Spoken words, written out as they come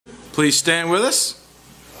please stand with us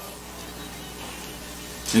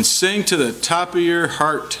and sing to the top of your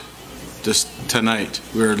heart tonight.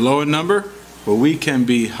 We're low in number, but we can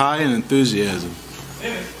be high in enthusiasm.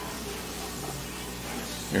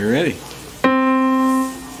 Are you ready?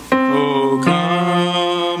 Oh,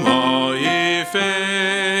 come, all ye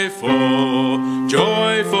faithful,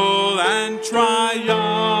 joyful and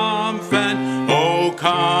triumphant. Oh,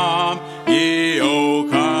 come ye to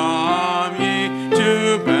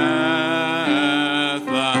Bethlehem.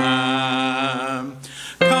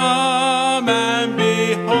 Come and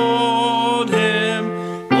behold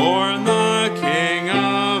him, born the King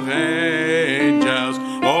of angels.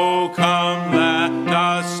 Oh, come, let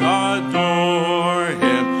us adore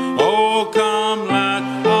him. Oh, come, let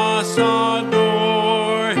us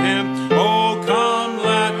adore him. Oh, come,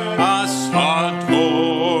 let us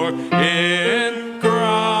adore him,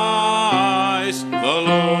 Christ the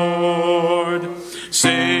Lord.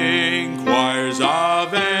 Sing, choirs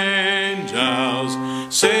of angels,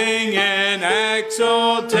 sing in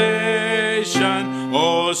exaltation.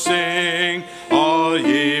 Oh, sing, all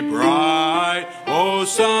ye bright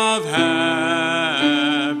hosts of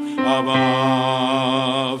heaven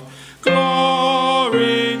above.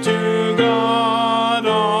 Glory to God,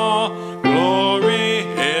 all glory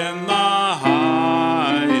in the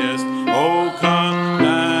highest. Oh, come,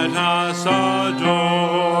 let us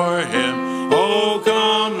adore him. Oh,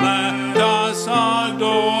 come, let us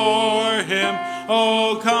adore him.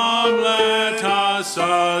 Oh, come, let us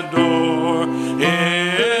adore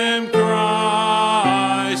him,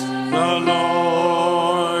 Christ the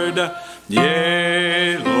Lord.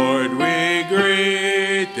 Yea, Lord, we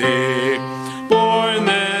greet thee, born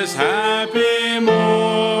this happy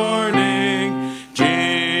morning.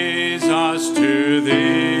 Jesus, to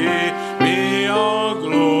thee be all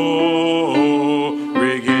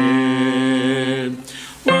glory given.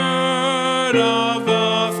 Word of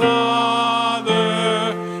the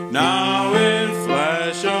Father, now in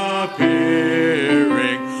flesh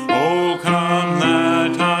appearing. Oh, come,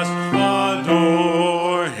 let us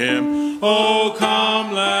adore him. Oh,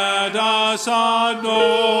 come, let us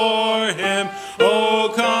adore him.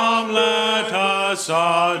 Oh, come, let us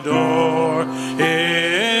adore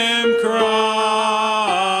him,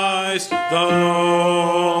 Christ the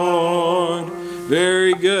Lord.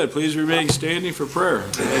 Very good. Please remain standing for prayer.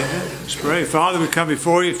 Let's pray. Father, we come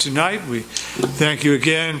before you tonight. We thank you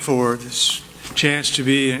again for this chance to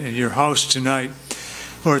be in your house tonight.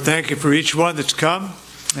 Lord, thank you for each one that's come.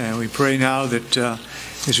 And we pray now that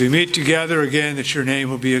as we meet together again, that your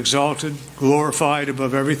name will be exalted, glorified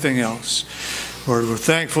above everything else. Lord, we're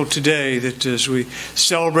thankful today that as we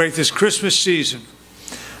celebrate this Christmas season,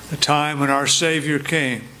 the time when our Savior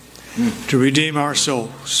came to redeem our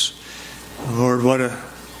souls. Lord, what a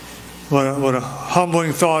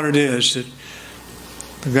humbling thought it is that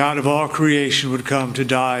the God of all creation would come to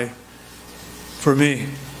die for me.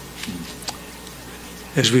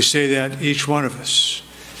 As we say that, each one of us,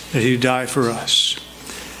 that he died for us.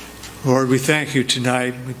 Lord, we thank you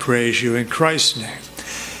tonight. We praise you in Christ's name.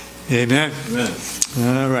 Amen. Amen.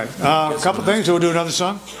 All right. A couple things. We'll do another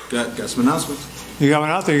song. Got some announcements. You got one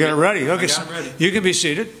out there? You got it ready? Okay. I got it ready. You can be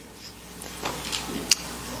seated.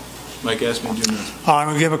 Mike asked me to do announcements. I'm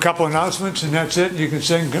going to give a couple announcements, and that's it. You can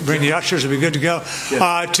sing, bring the ushers, it'll be good to go.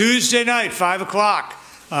 Yeah. Tuesday night, 5 o'clock,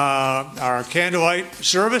 our candlelight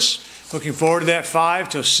service. Looking forward to that, 5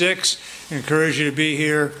 till 6. I encourage you to be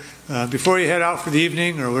here before you head out for the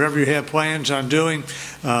evening or whatever you have plans on doing.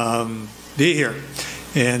 Be here.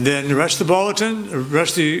 And then the rest of the bulletin, the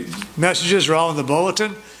rest of the messages are all in the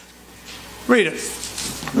bulletin. Read it.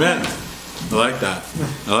 Amen. I like that.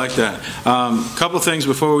 I like that. Couple things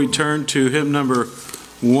before we turn to hymn number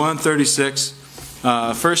 136.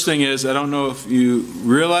 First thing is, I don't know if you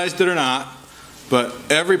realized it or not, but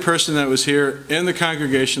every person that was here in the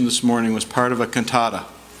congregation this morning was part of a cantata.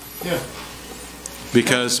 Yeah.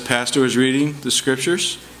 Because Pastor was reading the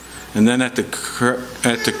scriptures, and then at the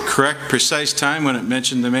correct, precise time when it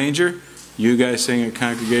mentioned the manger, you guys sang a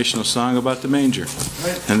congregational song about the manger.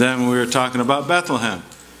 Right. And then when we were talking about Bethlehem,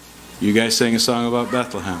 you guys sang a song about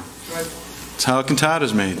Bethlehem. Right. That's how a cantata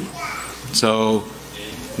is made. So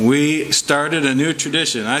we started a new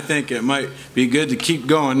tradition. I think it might be good to keep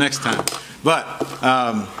going next time. But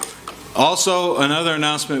also another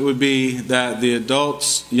announcement would be that the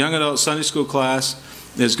young adult Sunday school class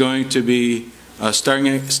is going to be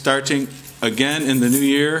starting again in the new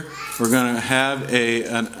year. We're going to have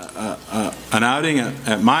an outing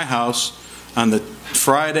at my house on the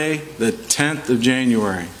Friday, the 10th of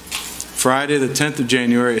January. Friday, the 10th of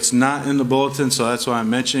January. It's not in the bulletin, so that's why I'm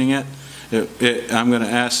mentioning it. I'm going to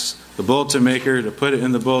ask the bulletin maker to put it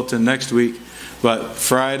in the bulletin next week. But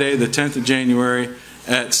Friday, the 10th of January,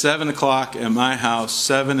 at 7 o'clock at my house,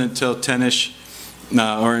 7 until 10-ish,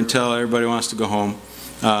 or until everybody wants to go home.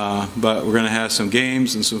 But we're going to have some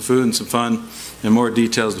games and some food and some fun and more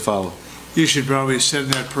details to follow. You should probably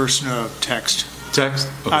send that person a text. Text?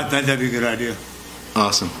 Okay. That'd be a good idea.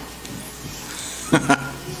 Awesome.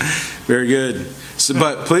 Very good. So,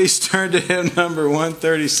 but please turn to hymn number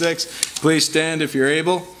 136. Please stand if you're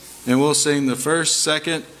able, and we'll sing the first,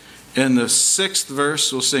 second, and the 6th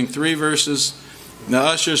verse. We'll sing 3 verses. Now,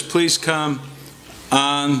 ushers, please come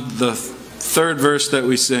on the 3rd verse that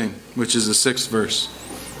we sing, which is the 6th verse.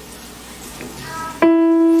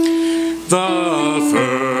 The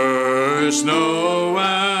first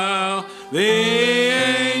Noel, the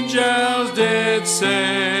angels did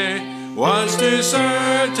say, was to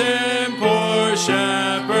certain poor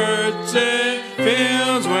shepherds in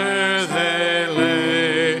fields where they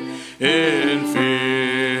lay, in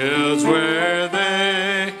fields where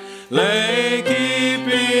they lay,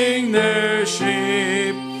 keeping their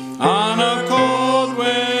sheep on a cold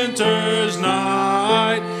winter's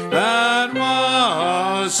night that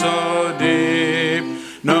was so deep.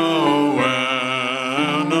 Noel,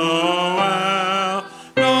 Noel,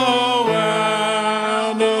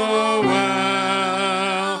 Noel, Noel,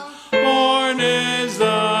 born is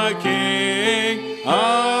the King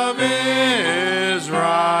of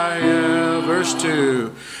Israel. Verse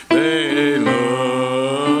 2, they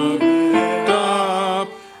looked up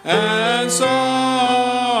and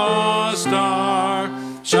saw a star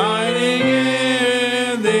shining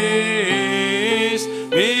in the east,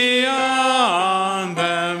 beyond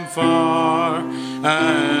them far,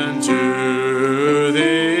 and to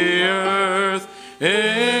the earth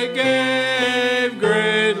it gave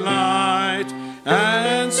great light,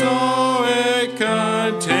 and so it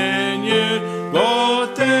continued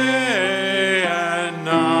both day and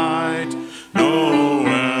night. Noel,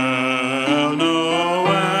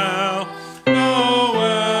 Noel,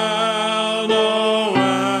 Noel,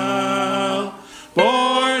 Noel,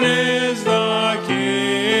 born is the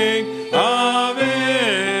King of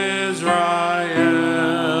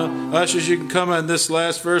Israel. Ushers, you can come on this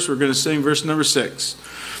last verse. We're going to sing verse number 6.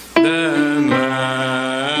 Then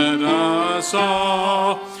let us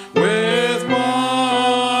all with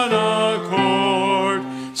one accord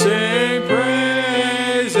sing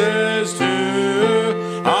praises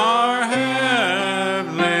to our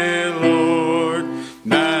heavenly Lord,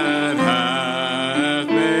 that hath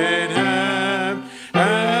made heaven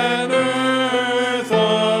and earth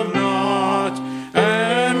of naught,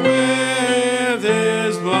 and with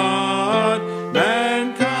his blood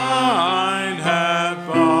mankind hath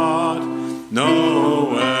bought.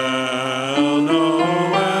 Noel,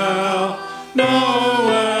 Noel,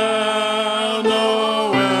 Noel,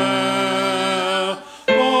 Noel,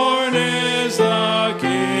 born is the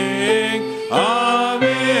King of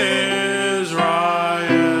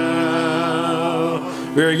Israel.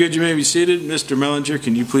 Very good. You may be seated. Mr. Mellinger,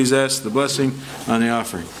 can you please ask the blessing on the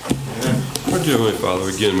offering? Our dear Heavenly Father,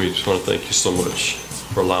 again, we just want to thank you so much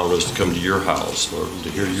for allowing us to come to your house, Lord, and to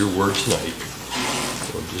hear your word tonight.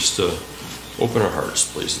 Lord, just open our hearts,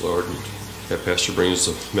 please, Lord, and have Pastor bring us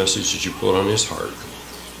the message that you put on his heart.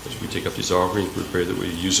 As we take up these offerings, we pray that we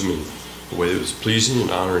use them in a way that is pleasing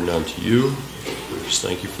and honoring unto you. We just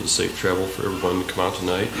thank you for the safe travel for everyone to come out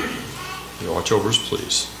tonight. And watch over us,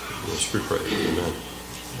 please. Let's we pray. Amen.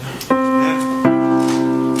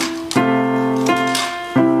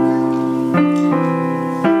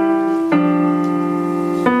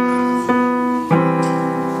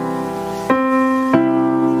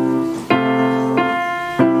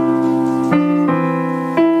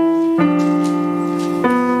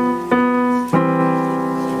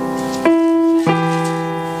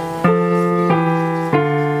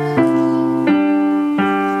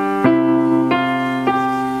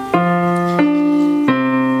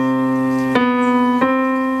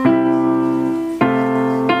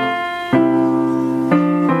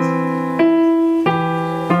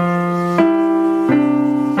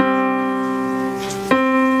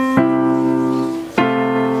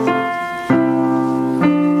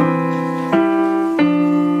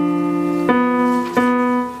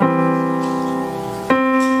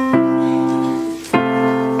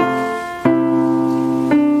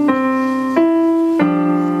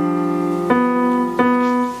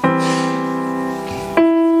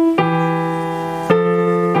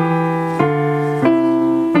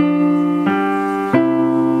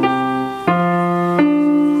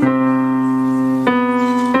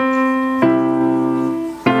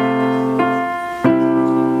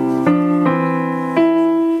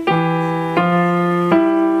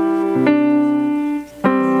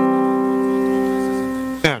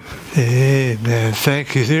 Amen.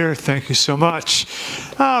 Thank you there. Thank you so much.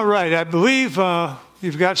 All right. I believe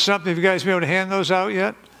you've got something. Have you guys been able to hand those out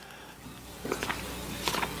yet?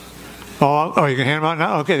 Oh, you can hand them out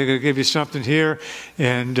now? Okay, they're going to give you something here.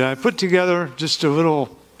 And I put together just a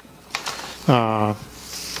little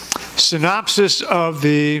synopsis of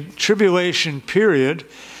the tribulation period.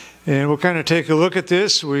 And we'll kind of take a look at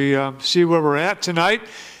this. We see where we're at tonight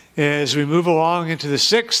as we move along into the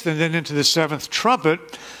 6th and then into the 7th trumpet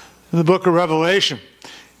in the book of Revelation.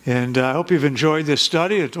 And I hope you've enjoyed this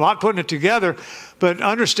study. It's a lot putting it together, but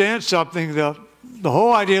understand something. The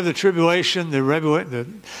whole idea of the tribulation, this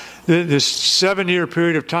 7-year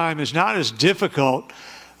period of time is not as difficult,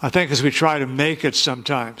 I think, as we try to make it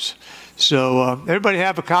sometimes. So everybody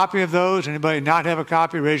have a copy of those? Anybody not have a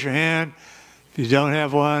copy, raise your hand. If you don't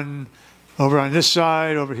have one, over on this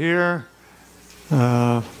side, over here.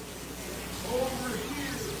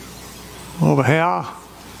 Over here.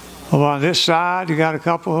 Over on this side, you got a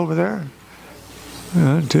couple over there.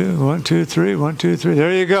 1, 2, 3, 1, 2, 3.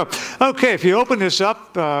 There you go. Okay, if you open this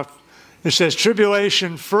up, it says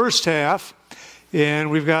tribulation first half, and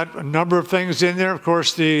we've got a number of things in there. Of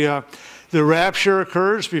course, the rapture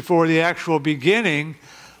occurs before the actual beginning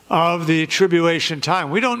of the tribulation time.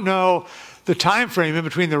 We don't know the time frame in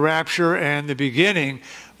between the rapture and the beginning,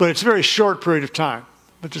 but it's a very short period of time.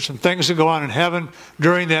 But there's some things that go on in heaven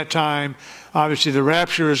during that time. Obviously, the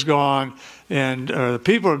rapture is gone, and the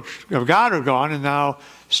people of God are gone, and now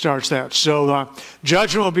starts that. So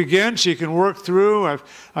judgment will begin, so you can work through.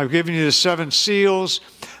 I've given you the 7 seals,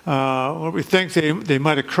 what we think they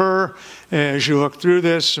might occur as you look through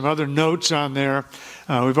this, some other notes on there.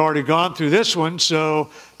 We've already gone through this one, so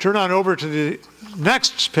turn on over to the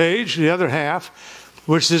next page, the other half,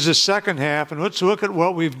 which is the second half, and let's look at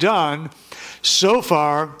what we've done so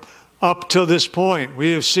far up till this point.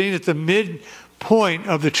 We have seen at the midpoint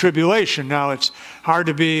of the tribulation. Now, it's hard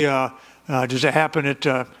to be, does it happen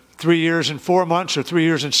at 3 years and 4 months or 3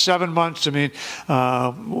 years and 7 months? I mean,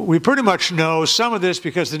 we pretty much know some of this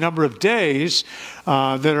because the number of days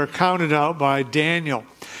that are counted out by Daniel.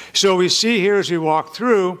 So we see here as we walk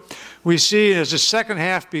through, we see as the second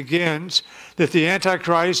half begins that the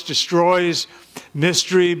Antichrist destroys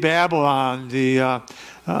Mystery Babylon, the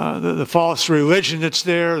false religion that's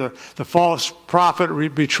there. The false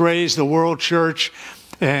prophet betrays the world church,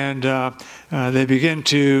 and they begin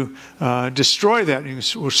to destroy that.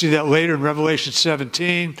 We'll see that later in Revelation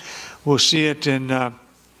 17. We'll see it in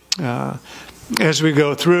as we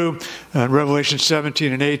go through Revelation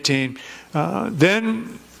 17 and 18.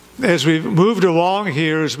 Then, as we've moved along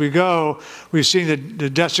here, as we go, we've seen the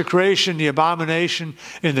desecration, the abomination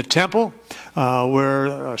in the temple,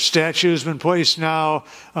 where a statue has been placed now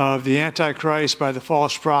of the Antichrist by the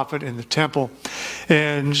false prophet in the temple.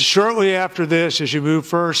 And shortly after this, as you move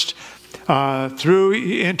first through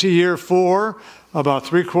into year 4, about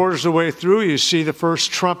 3/4 of the way through, you see the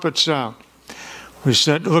first trumpet sound. We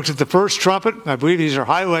looked at the first trumpet. I believe these are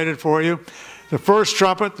highlighted for you. The first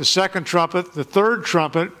trumpet, the second trumpet, the third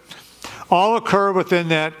trumpet, all occur within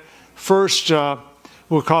that first,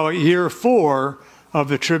 we'll call it year 4 of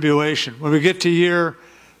the tribulation. When we get to year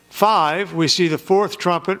 5, we see the 4th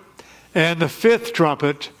trumpet and the 5th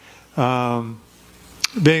trumpet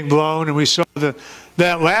being blown. And we saw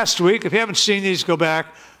that last week. If you haven't seen these, go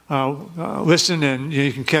back, listen, and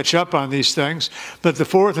you can catch up on these things. But the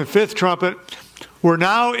 4th and 5th trumpet, we're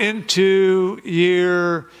now into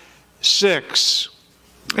year 6.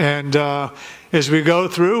 And as we go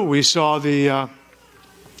through, we saw the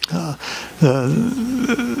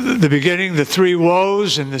beginning, the 3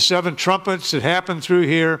 woes and the 7 trumpets that happened through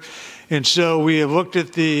here. And so we have looked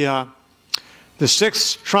at the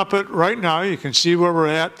 6th trumpet right now. You can see where we're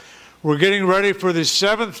at. We're getting ready for the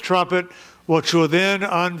 7th trumpet, which will then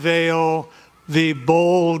unveil the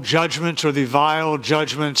bowl judgments or the vial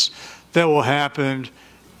judgments that will happen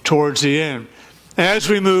towards the end. As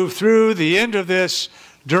we move through the end of this,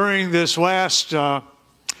 during this last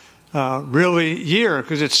really year,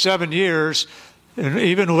 because it's 7 years, and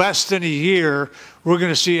even less than a year, we're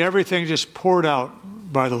going to see everything just poured out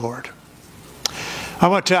by the Lord. I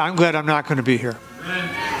want to tell you, I'm glad I'm not going to be here.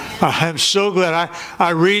 I'm so glad. I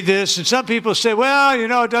read this, and some people say, well, you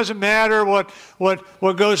know, it doesn't matter what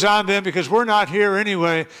goes on then because we're not here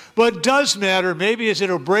anyway. What does matter maybe is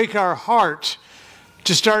it'll break our heart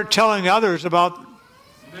to start telling others about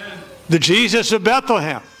the Jesus of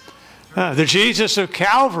Bethlehem, the Jesus of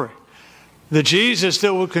Calvary, the Jesus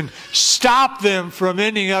that can stop them from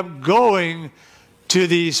ending up going to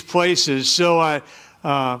these places. So I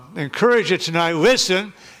encourage you tonight,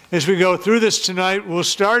 listen, as we go through this tonight. We'll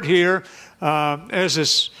start here as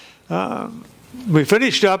this We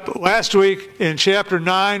finished up last week in chapter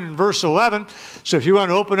 9 and verse 11. So if you want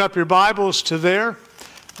to open up your Bibles to there,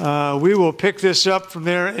 we will pick this up from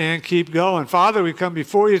there and keep going. Father, we come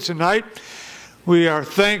before you tonight. We are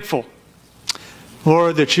thankful,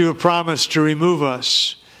 Lord, that you have promised to remove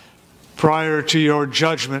us prior to your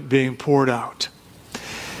judgment being poured out.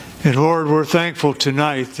 And Lord, we're thankful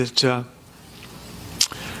tonight that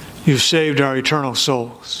you've saved our eternal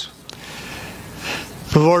souls.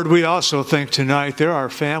 But Lord, we also think tonight there are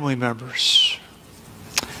family members,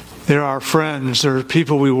 there are friends, there are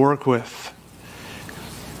people we work with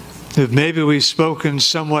that maybe we've spoken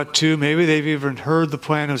somewhat to, maybe they've even heard the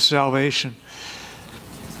plan of salvation.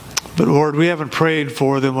 But Lord, we haven't prayed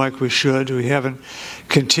for them like we should. We haven't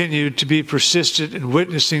continued to be persistent in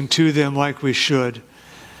witnessing to them like we should.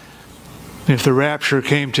 If the rapture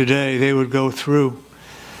came today, they would go through.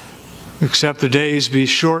 Except the days be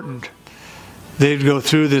shortened, they'd go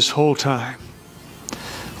through this whole time.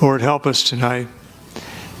 Lord, help us tonight.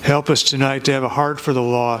 Help us tonight to have a heart for the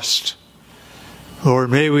lost. Lord,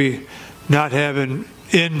 may we not have an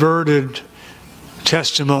inverted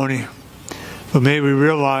testimony, but may we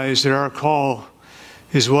realize that our call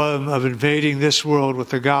is one of invading this world with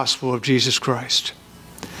the gospel of Jesus Christ,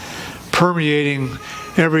 permeating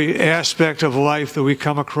every aspect of life that we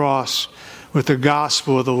come across with the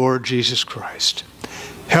gospel of the Lord Jesus Christ.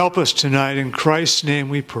 Help us tonight. In Christ's name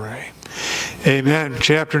we pray. Amen.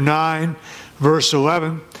 Chapter 9, verse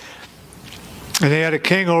 11. And they had a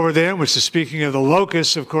king over them, which is speaking of the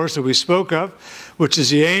locusts, of course, that we spoke of, which is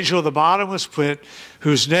the angel of the bottomless pit,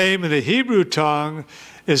 whose name in the Hebrew tongue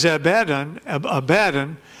is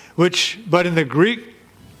Abaddon, which, but in the Greek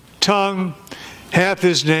tongue hath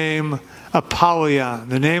his name Apollyon.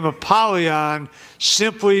 The name Apollyon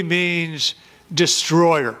simply means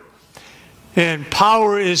destroyer. And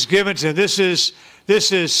power is given to him. This is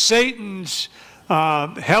Satan's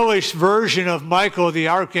hellish version of Michael the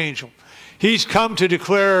archangel. He's come to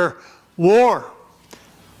declare war.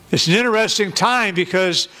 It's an interesting time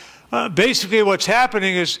because basically what's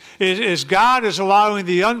happening is God is allowing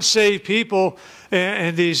the unsaved people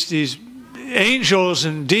and these angels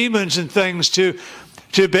and demons and things to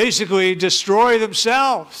basically destroy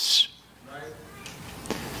themselves.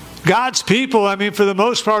 God's people, I mean, for the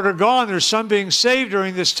most part are gone. There's some being saved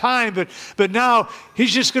during this time, but now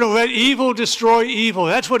he's just going to let evil destroy evil.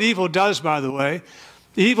 That's what evil does, by the way.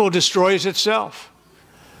 Evil destroys itself.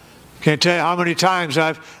 Can't tell you how many times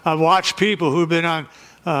I've watched people who've been on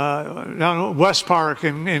down West Park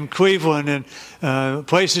in Cleveland and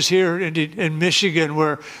places here in Michigan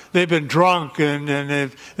where they've been drunk and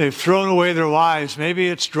they've thrown away their lives. Maybe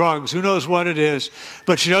it's drugs. Who knows what it is?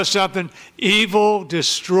 But you know something? Evil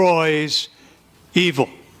destroys evil.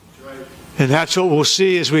 And that's what we'll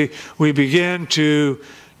see as we begin to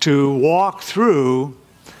walk through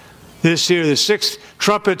this here. The sixth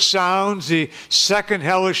trumpet sounds, the second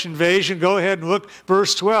hellish invasion. Go ahead and look,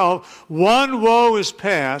 verse 12. One woe is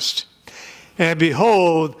past, and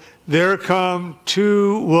behold, there come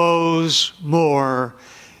two woes more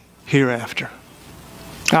hereafter.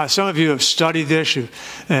 Now, some of you have studied this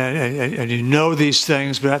and you know these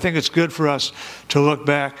things, but I think it's good for us to look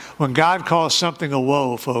back. When God calls something a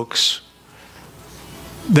woe, folks,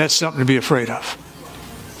 that's something to be afraid of.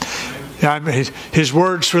 His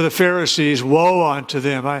words for the Pharisees, woe unto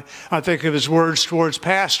them. I think of his words towards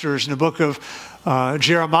pastors in the book of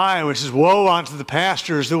Jeremiah, which is, woe unto the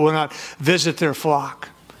pastors that will not visit their flock.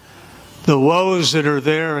 The woes that are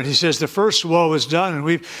there. And he says the first woe is done. And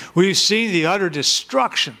we've seen the utter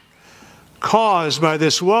destruction caused by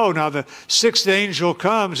this woe. Now the sixth angel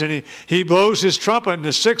comes and he blows his trumpet. And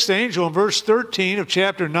the sixth angel in verse 13 of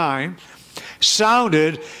chapter 9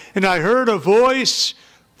 sounded, and I heard a voice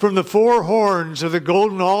from the four horns of the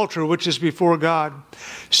golden altar which is before God,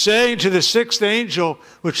 saying to the sixth angel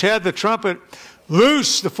which had the trumpet,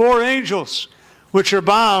 loose the four angels which are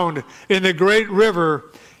bound in the great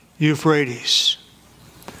river Euphrates.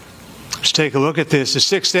 Let's take a look at this. The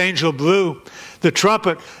sixth angel blew the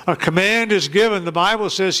trumpet. A command is given, the Bible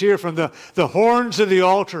says here, from the horns of the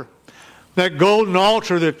altar. That golden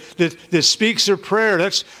altar that speaks of prayer.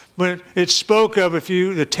 That's when it spoke of,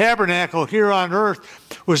 the tabernacle here on earth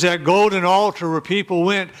was that golden altar where people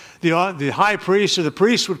went. The high priest or the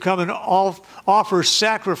priest would come and offer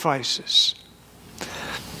sacrifices.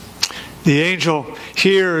 The angel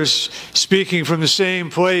here is speaking from the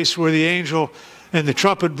same place where the angel and the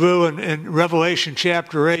trumpet blew in Revelation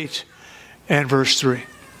chapter 8 and verse 3.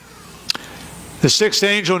 The sixth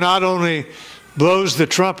angel not only blows the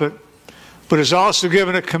trumpet, but is also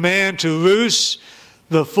given a command to loose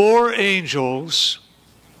the four angels.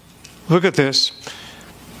 Look at this.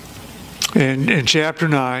 in chapter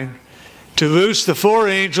 9, to loose the 4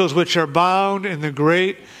 angels which are bound in the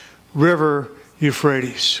great river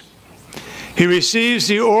Euphrates. He receives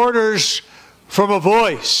the orders from a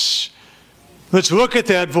voice. Let's look at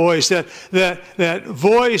that voice, that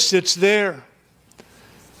voice that's there.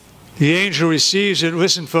 The angel receives it.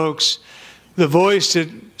 Listen, folks, the voice that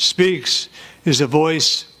speaks is the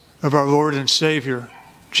voice of our Lord and Savior,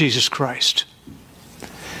 Jesus Christ.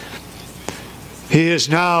 He has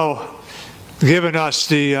now given us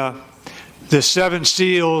the 7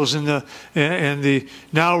 seals and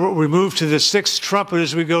now we move to the 6th trumpet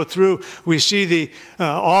as we go through. We see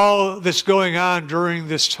all that's going on during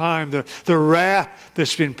this time, the wrath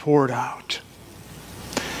that's been poured out.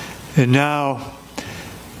 And now,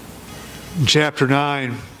 in chapter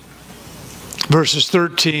 9, verses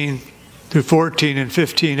 13 through 14 and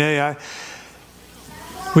 15a,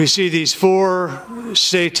 we see these 4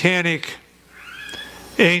 satanic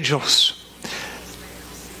angels.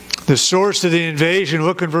 The source of the invasion,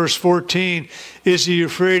 look in verse 14, is the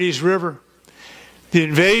Euphrates River. The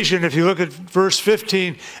invasion, if you look at verse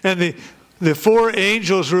 15, and the 4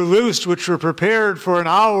 angels were loosed, which were prepared for an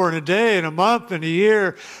hour and a day and a month and a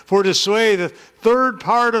year, for to slay the 3rd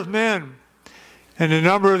part of men. And the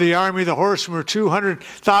number of the army, the horsemen, were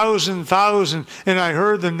 200,000, and I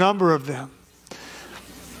heard the number of them.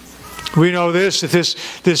 We know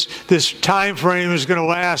that this time frame is going to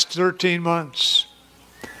last 13 months.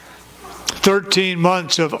 13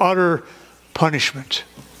 months of utter punishment.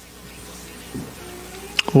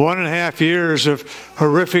 1.5 years of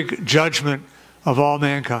horrific judgment of all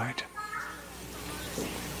mankind.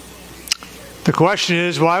 The question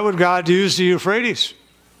is, why would God use the Euphrates?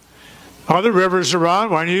 Other rivers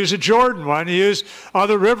around, why didn't he use the Jordan? Why didn't he use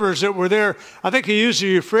other rivers that were there? I think he used the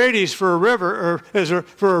Euphrates for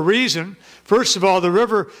a reason. First of all, the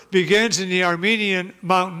river begins in the Armenian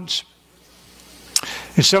mountains.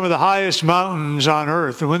 It's some of the highest mountains on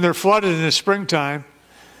earth. And when they're flooded in the springtime,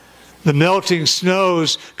 the melting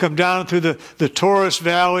snows come down through the Taurus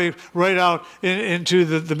Valley right out into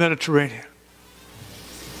the Mediterranean.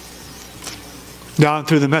 Down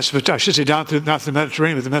through the I should say down through, not the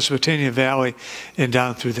Mediterranean, but the Mesopotamian Valley and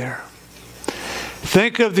down through there.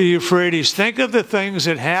 Think of the Euphrates. Think of the things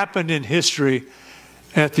that happened in history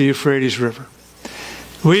at the Euphrates River.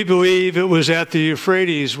 We believe it was at the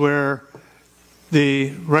Euphrates where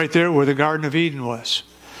right there where the Garden of Eden was.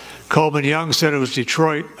 Coleman Young said it was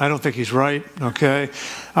Detroit. I don't think he's right, okay?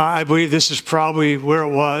 I believe this is probably where it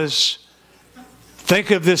was.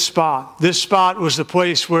 Think of this spot. This spot was the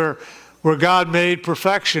place where God made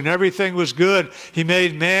perfection. Everything was good. He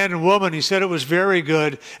made man and woman. He said it was very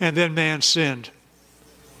good, and then man sinned.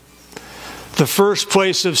 The first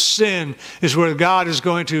place of sin is where God is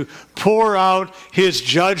going to pour out his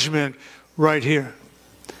judgment right here.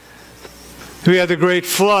 We had the great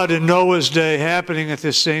flood in Noah's day happening at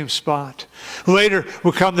this same spot. Later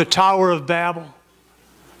will come the Tower of Babel.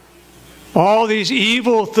 All these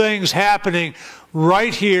evil things happening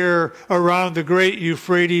right here around the great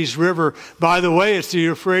Euphrates River. By the way, it's the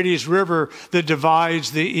Euphrates River that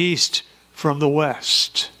divides the east from the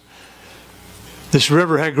west. This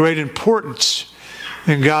river had great importance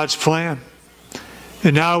in God's plan.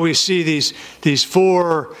 And now we see these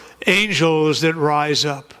 4 angels that rise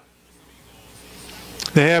up.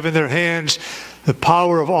 They have in their hands the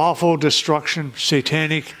power of awful destruction,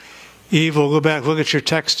 satanic evil. Go back, look at your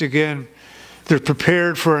text again. They're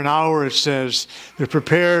prepared for an hour, it says. They're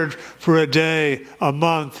prepared for a day, a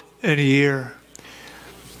month, and a year.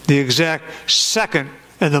 The exact second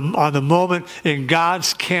and on the moment in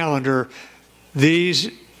God's calendar,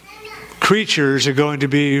 these creatures are going to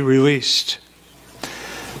be released.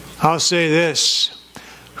 I'll say this.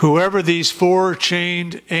 Whoever these 4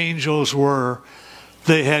 chained angels were,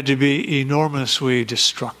 they had to be enormously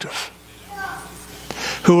destructive.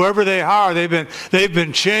 Whoever they are, they've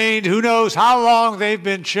been chained. Who knows how long they've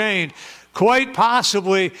been chained? Quite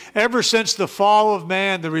possibly ever since the fall of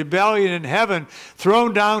man, the rebellion in heaven,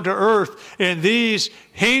 thrown down to earth, and these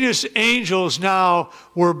heinous angels now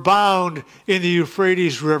were bound in the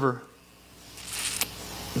Euphrates River.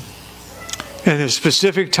 And a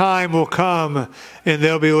specific time will come, and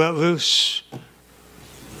they'll be let loose.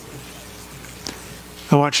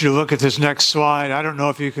 I want you to look at this next slide. I don't know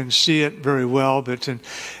if you can see it very well, but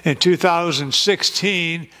in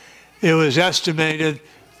 2016, it was estimated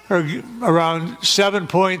around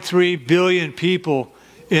 7.3 billion people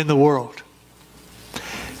in the world.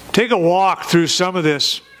 Take a walk through some of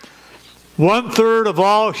this. 1/3 of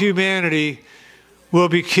all humanity will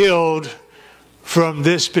be killed from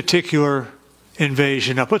this particular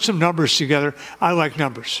invasion. Now put some numbers together. I like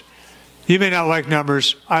numbers. You may not like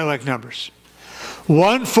numbers. I like numbers.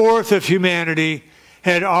 1/4 of humanity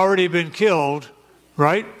had already been killed,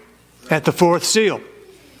 right, at the fourth seal.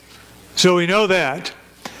 So we know that.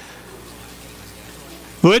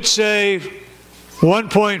 Let's say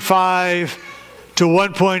 1.5 to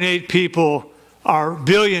 1.8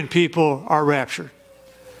 billion people are raptured.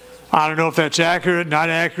 I don't know if that's accurate, not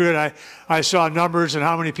accurate. I saw numbers and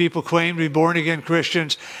how many people claim to be born-again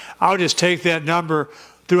Christians. I'll just take that number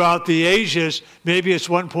throughout the ages. Maybe it's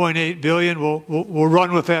 1.8 billion. We'll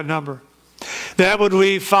run with that number. That would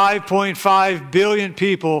leave 5.5 billion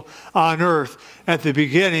people on earth at the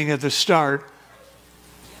beginning, at the start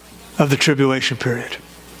of the tribulation period.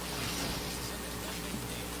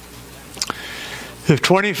 If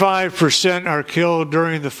 25% are killed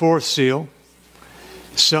during the fourth seal,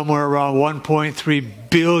 somewhere around 1.3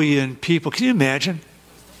 billion people. Can you imagine?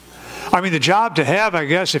 I mean, the job to have, I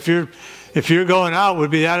guess, if you're going out,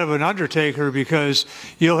 would be that of an undertaker, because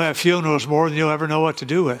you'll have funerals more than you'll ever know what to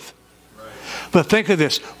do with. Right. But think of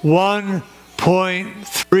this,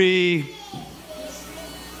 1.3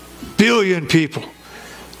 billion people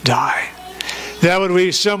die. That would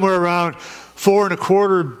be somewhere around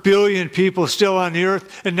 4.25 billion people still on the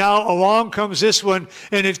earth. And now along comes this one,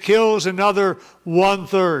 and it kills another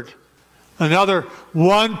 1/3. Another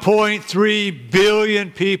 1.3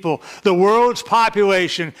 billion people. The world's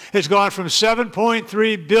population has gone from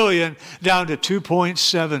 7.3 billion down to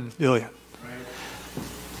 2.7 billion.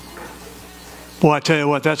 Well, I tell you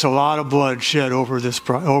what, that's a lot of blood shed over this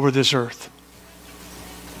earth.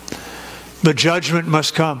 But judgment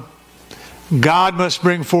must come. God must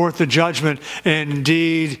bring forth the judgment, and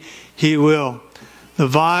indeed He will. The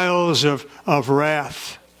vials of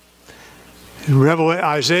wrath. In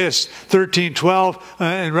Isaiah 13:12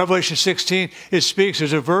 and Revelation 16, it speaks,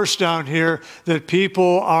 there's a verse down here, that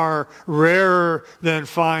people are rarer than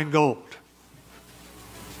fine gold.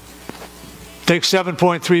 Take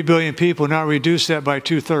 7.3 billion people, now reduce that by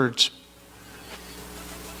 2/3.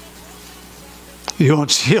 You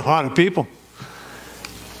won't see a lot of people.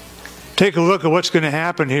 Take a look at what's going to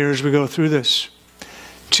happen here as we go through this.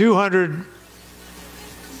 200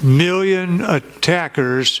 million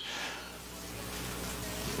attackers.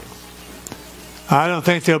 I don't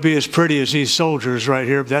think they'll be as pretty as these soldiers right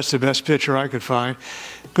here, but that's the best picture I could find.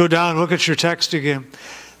 Go down, look at your text again.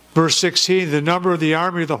 Verse 16, the number of the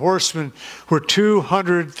army of the horsemen were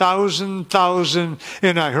 200,000,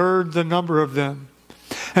 and I heard the number of them.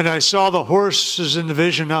 And I saw the horses in the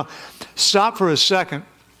vision. Now, stop for a second.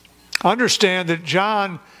 Understand that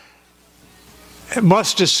John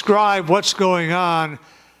must describe what's going on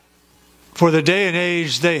for the day and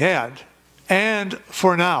age they had, and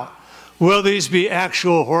for now. Will these be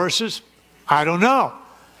actual horses? I don't know.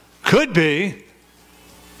 Could be.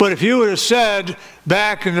 But if you would have said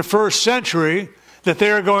back in the first century that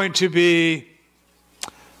they are going to be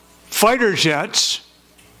fighter jets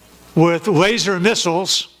with laser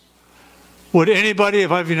missiles, would anybody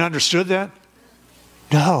have even understood that?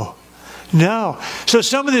 No. No. So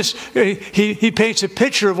some of this, he paints a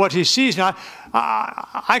picture of what he sees. Now,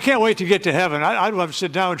 I can't wait to get to heaven. I'd love to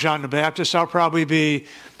sit down with John the Baptist. I'll probably be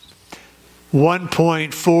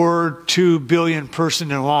 1.42 billion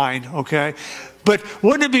person in line, okay? But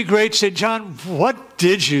wouldn't it be great to say, John, what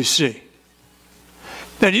did you see?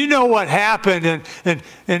 And you know what happened, and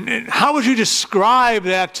how would you describe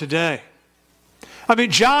that today? I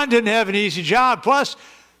mean, John didn't have an easy job. Plus,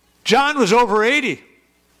 John was over 80.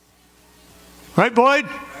 Right, Boyd?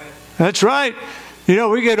 That's right. You know,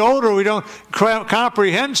 we get older, we don't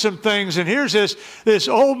comprehend some things. And here's this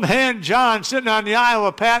old man, John, sitting on the Isle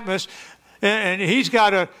of Patmos, and he's got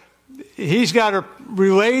to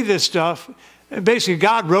relay this stuff. And basically,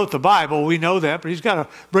 God wrote the Bible. We know that, but He's got to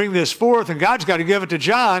bring this forth, and God's got to give it to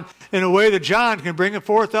John in a way that John can bring it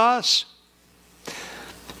forth to us.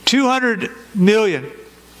 200 million.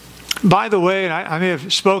 By the way, and I may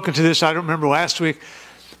have spoken to this, I don't remember last week.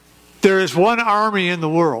 There is one army in the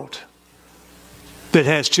world that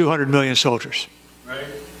has 200 million soldiers. Right.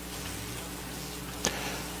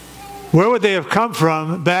 Where would they have come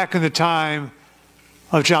from back in the time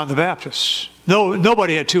of John the Baptist? No,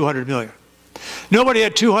 nobody had 200 million. Nobody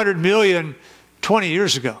had 200 million 20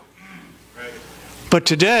 years ago. Right. But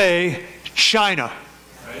today, China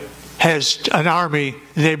has an army,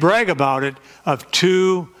 and they brag about it, of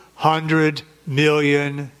 200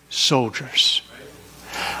 million soldiers.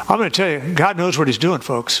 I'm going to tell you, God knows what He's doing,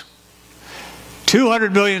 folks.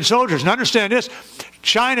 200 million soldiers. And understand this,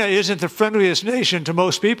 China isn't the friendliest nation to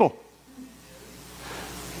most people.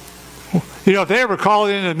 You know, if they ever called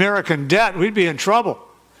in American debt, we'd be in trouble.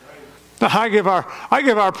 I give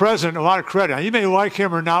our president a lot of credit. Now, you may like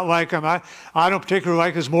him or not like him. I don't particularly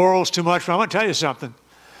like his morals too much, but I'm going to tell you something.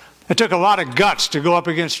 It took a lot of guts to go up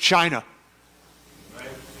against China,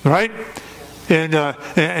 right?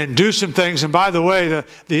 And do some things. And by the way,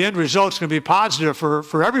 the end result's going to be positive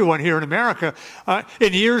for everyone here in America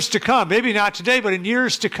in years to come. Maybe not today, but in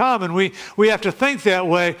years to come. And we have to think that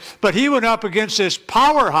way. But he went up against this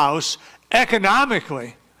powerhouse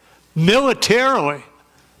economically, militarily.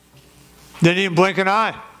 Didn't even blink an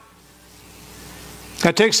eye.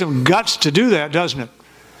 That takes some guts to do that, doesn't it?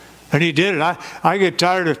 And he did it. I get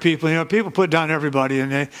tired of people. You know, people put down everybody,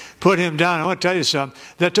 and they put him down. I want to tell you something.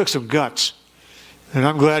 That took some guts. And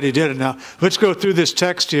I'm glad he did it. Now, let's go through this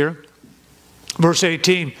text here. Verse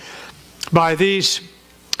 18. By these,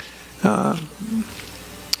 go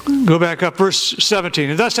back up, verse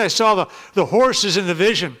 17. And thus I saw the horses in the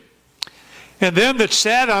vision, and them that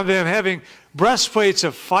sat on them having breastplates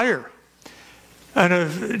of fire, and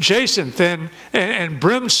of jacinth and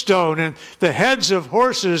brimstone, and the heads of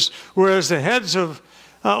horses were as the heads of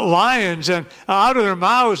lions, and out of their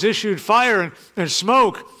mouths issued fire and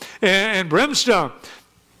smoke and brimstone.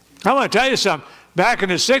 I want to tell you something. Back in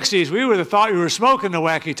the 60s, we would have thought we were smoking the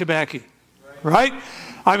wacky tobacco, right?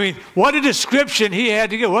 I mean, what a description he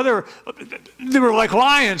had to give. Well, they were like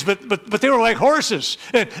lions, but they were like horses.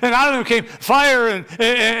 And out of them came fire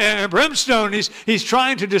and brimstone. He's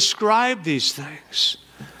trying to describe these things.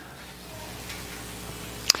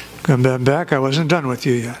 Come back. I wasn't done with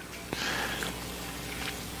you yet.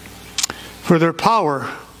 For their power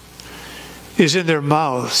is in their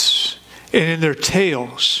mouths and in their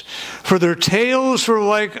tails. For their tails were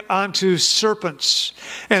like unto serpents,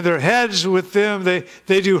 and their heads with them they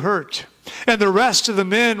do hurt. And the rest of the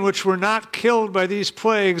men which were not killed by these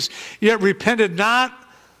plagues, yet repented not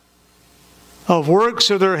of works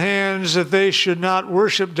of their hands, that they should not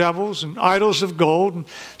worship devils and idols of gold and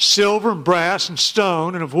silver and brass and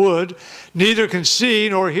stone and of wood, neither can see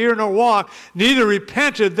nor hear nor walk, neither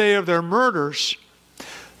repented they of their murders,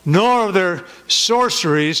 nor of their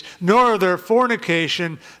sorceries, nor of their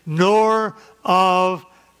fornication, nor of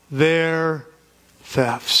their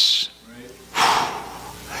thefts.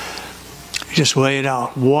 You just lay it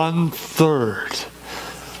out. 1/3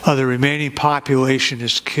 of the remaining population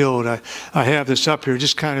is killed. I have this up here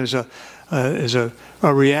just kind of as a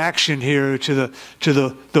reaction here to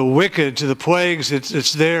the wicked, to the plagues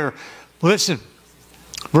that's there. Listen,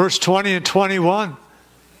 verse 20 and 21.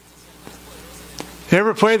 You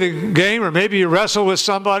ever play the game, or maybe you wrestle with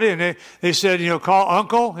somebody and they said, you know, call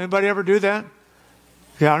uncle? Anybody ever do that?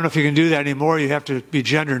 Yeah, I don't know if you can do that anymore. You have to be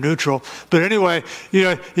gender neutral. But anyway, you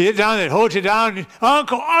know, you get down, they hold you down,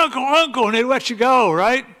 uncle, uncle, uncle, and they let you go,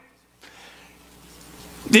 right?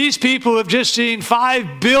 These people have just seen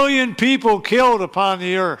 5 billion people killed upon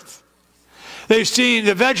the earth. They've seen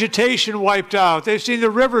the vegetation wiped out. They've seen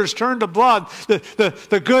the rivers turn to blood,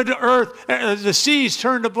 the good earth, the seas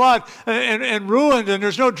turn to blood and ruined, and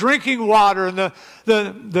there's no drinking water, and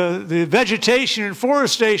the vegetation and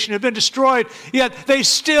forestation have been destroyed, yet they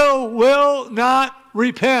still will not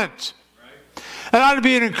repent. And that ought to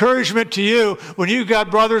be an encouragement to you when you've got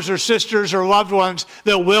brothers or sisters or loved ones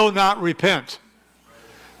that will not repent.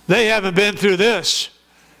 They haven't been through this,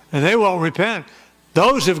 and they won't repent.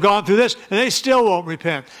 Those have gone through this, and they still won't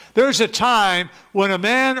repent. There's a time when a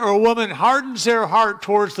man or a woman hardens their heart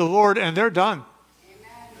towards the Lord, and they're done.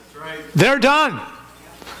 That's right. They're done.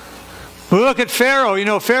 We look at Pharaoh. You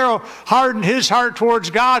know, Pharaoh hardened his heart towards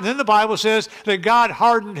God, and then the Bible says that God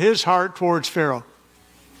hardened his heart towards Pharaoh.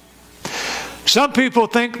 Some people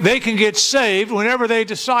think they can get saved whenever they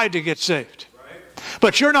decide to get saved.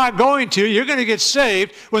 But you're not going to. You're going to get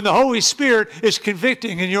saved when the Holy Spirit is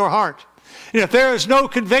convicting in your heart. And if there is no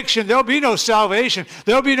conviction, there'll be no salvation.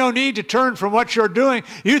 There'll be no need to turn from what you're doing.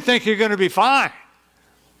 You think you're going to be fine.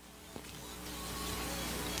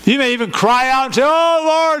 You may even cry out and say,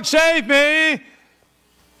 "Oh, Lord, save me."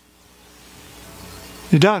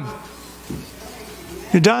 You're done.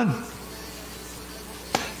 You're done.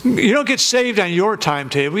 You don't get saved on your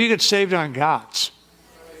timetable. You get saved on God's.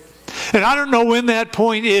 And I don't know when that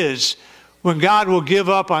point is when God will give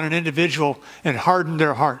up on an individual and harden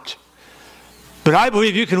their heart. But I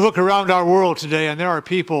believe you can look around our world today and there are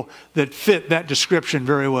people that fit that description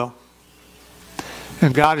very well.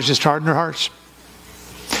 And God has just hardened their hearts.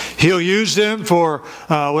 He'll use them for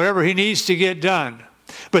whatever He needs to get done.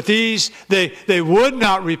 But these, they would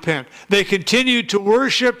not repent. They continued to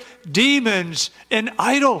worship demons and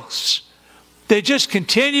idols. They just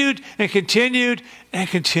continued and continued and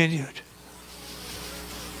continued.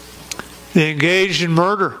 They engaged in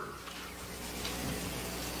murder.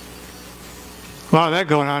 A lot of that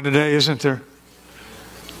going on today, isn't there?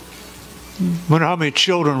 Wonder how many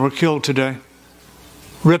children were killed today,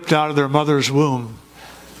 ripped out of their mother's womb.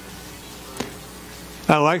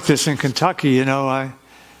 I like this in Kentucky, you know.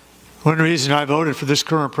 One reason I voted for this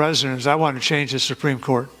current president is I want to change the Supreme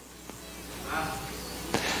Court.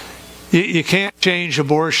 You can't change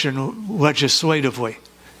abortion legislatively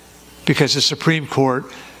because the Supreme Court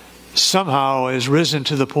somehow has risen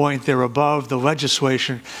to the point they're above the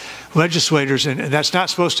legislators, and that's not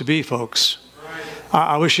supposed to be, folks.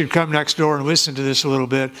 I wish you'd come next door and listen to this a little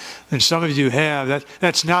bit, and some of you have.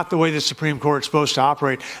 That's not the way the Supreme Court is supposed to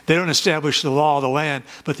operate. They don't establish the law of the land,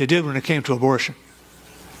 but they did when it came to abortion.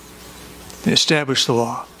 They established the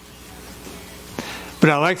law. But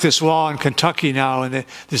I like this law in Kentucky now, and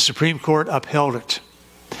the Supreme Court upheld it.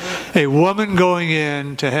 A woman going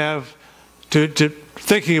in to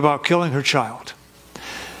thinking about killing her child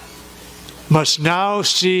must now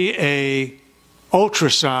see a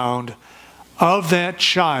ultrasound of that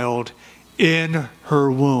child in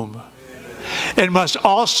her womb, and must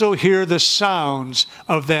also hear the sounds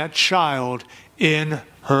of that child in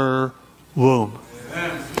her womb.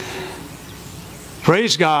 Amen.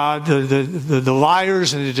 Praise God, the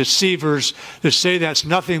liars and the deceivers that say that's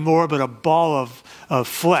nothing more but a ball of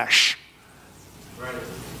flesh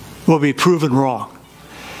will be proven wrong.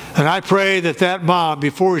 And I pray that that mom,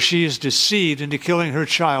 before she is deceived into killing her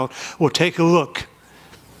child, will take a look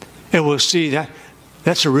and will see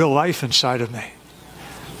that's a real life inside of me.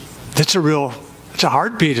 It's a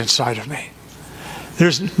heartbeat inside of me.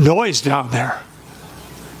 There's noise down there.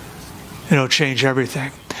 It'll change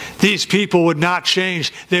everything. These people would not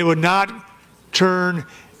change. They would not turn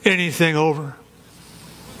anything over.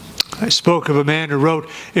 I spoke of a man who wrote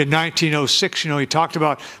in 1906, he talked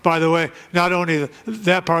about, by the way, not only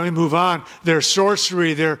that part, let me move on, their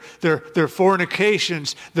sorcery, their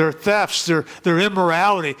fornications, their thefts, their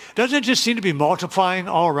immorality. Doesn't it just seem to be multiplying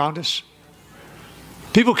all around us?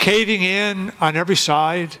 People caving in on every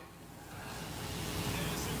side.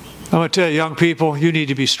 I'm going to tell you, young people, you need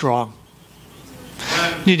to be strong.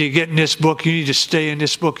 You need to get in this book. You need to stay in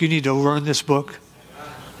this book. You need to learn this book.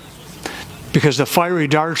 Because the fiery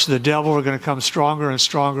darts of the devil are going to come stronger and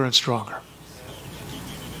stronger and stronger.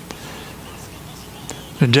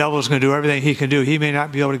 The devil is going to do everything he can do. He may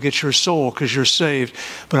not be able to get your soul because you're saved.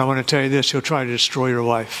 But I want to tell you this, he'll try to destroy your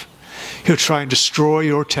life. He'll try and destroy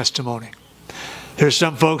your testimony. There's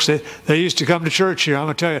some folks that they used to come to church here. I'm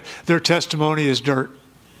going to tell you, their testimony is dirt.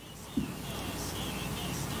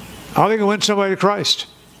 How are they going to win somebody to Christ?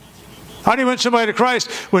 How do you win somebody to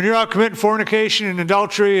Christ when you're out committing fornication and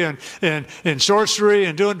adultery and sorcery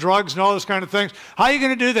and doing drugs and all those kind of things? How are you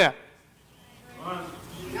going to do that?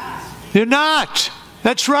 You're not.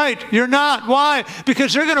 That's right. You're not. Why?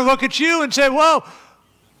 Because they're going to look at you and say, well,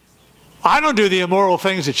 I don't do the immoral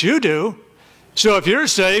things that you do. So if you're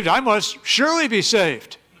saved, I must surely be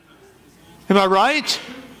saved. Am I right?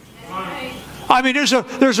 I mean,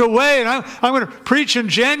 there's a way, and I'm going to preach in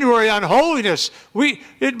January on holiness.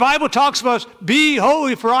 The Bible talks about, be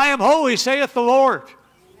holy, for I am holy, saith the Lord.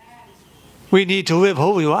 We need to live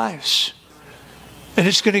holy lives. And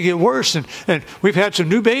it's going to get worse. And we've had some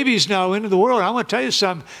new babies now into the world. I'm going to tell you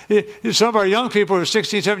something. Some of our young people are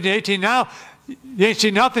 16, 17, 18 now. You ain't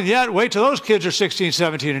seen nothing yet. Wait till those kids are 16,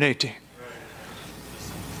 17, and 18.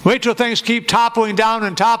 Wait till things keep toppling down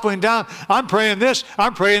and toppling down. I'm praying this.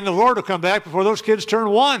 I'm praying the Lord will come back before those kids turn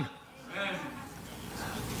 1. Amen.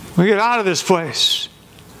 We get out of this place.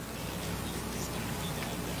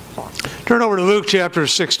 Turn over to Luke chapter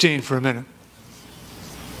 16 for a minute.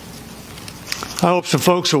 I hope some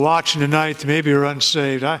folks are watching tonight that maybe are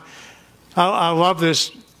unsaved. I love this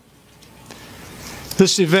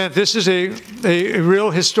event. This is a real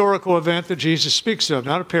historical event that Jesus speaks of,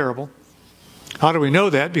 not a parable. How do we know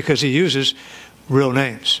that? Because he uses real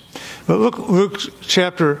names. But look, Luke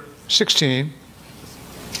chapter 16,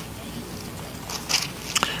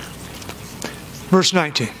 verse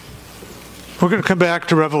 19. We're going to come back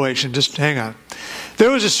to Revelation. Just hang on. There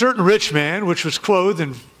was a certain rich man which was clothed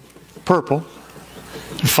in purple,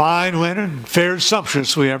 and fine linen, and fared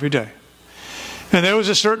sumptuously every day. And there was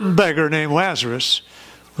a certain beggar named Lazarus,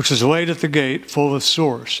 which was laid at the gate full of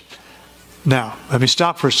sores. Now, let me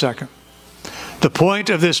stop for a second. The point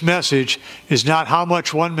of this message is not how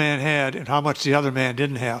much one man had and how much the other man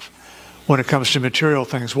didn't have when it comes to material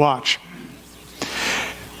things. Watch.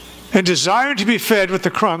 And desiring to be fed with the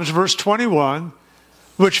crumbs, verse 21,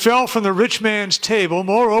 which fell from the rich man's table,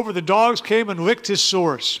 moreover the dogs came and licked his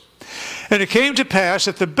sores. And it came to pass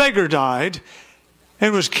that the beggar died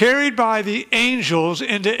and was carried by the angels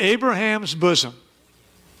into Abraham's bosom.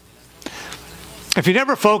 If you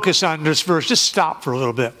never focus on this verse, just stop for a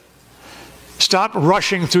little bit. Stop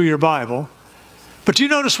rushing through your Bible. But do you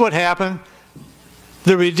notice what happened?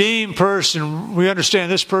 The redeemed person, we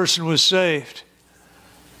understand this person was saved.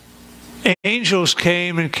 Angels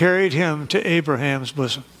came and carried him to Abraham's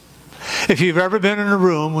bosom. If you've ever been in a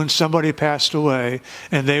room when somebody passed away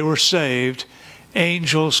and they were saved,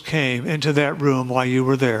 angels came into that room while you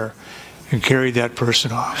were there and carried that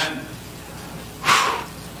person off.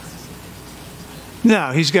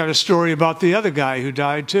 Now, he's got a story about the other guy who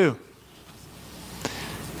died too.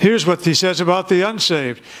 Here's what he says about the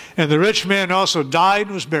unsaved. And the rich man also died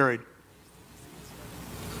and was buried.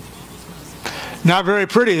 Not very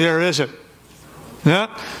pretty there, is it?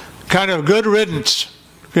 Yeah? Kind of good riddance.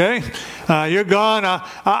 Okay? You're gone.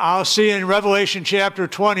 I'll see you in Revelation chapter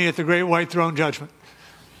 20 at the great white throne judgment.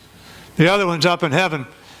 The other one's up in heaven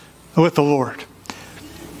with the Lord.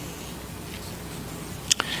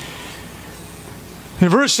 The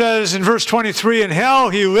verse says in verse 23, in hell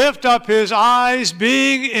he lift up his eyes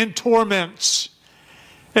being in torments,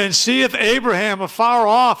 and seeth Abraham afar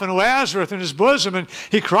off and Lazarus in his bosom. And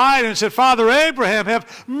he cried and said, Father Abraham,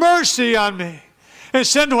 have mercy on me, and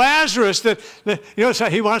send Lazarus that you know,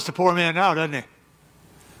 he wants the poor man now, doesn't he?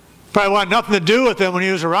 Probably wanted nothing to do with him when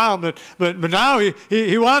he was around, but now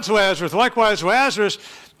he wants Lazarus. Likewise, Lazarus,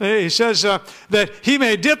 he says that he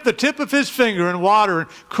may dip the tip of his finger in water and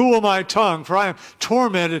cool my tongue, for I am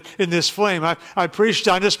tormented in this flame. I preached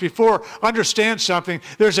on this before. Understand something.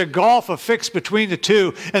 There's a gulf affixed between the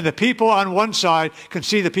two, and the people on one side can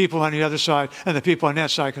see the people on the other side, and the people on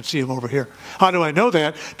that side can see them over here. How do I know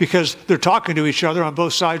that? Because they're talking to each other on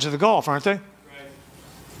both sides of the gulf, aren't they?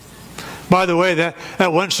 By the way, that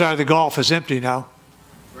one side of the gulf is empty now.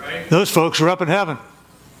 Right. Those folks are up in heaven.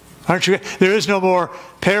 Aren't you? There is no more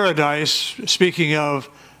paradise, speaking of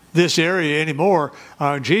this area anymore.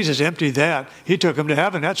 Jesus emptied that. He took them to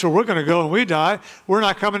heaven. That's where we're going to go when we die. We're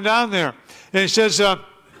not coming down there. And he says, but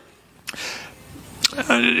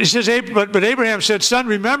Abraham said, Son,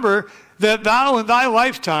 remember that thou in thy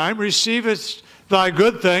lifetime receivest thy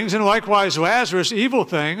good things, and likewise Lazarus evil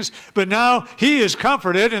things, but now he is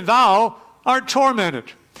comforted, and thou art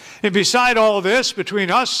tormented. And beside all this,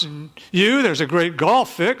 between us and you, there's a great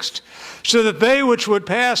gulf fixed, so that they which would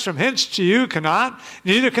pass from hence to you cannot,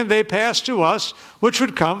 neither can they pass to us which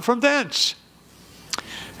would come from thence.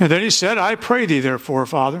 And then he said, I pray thee therefore,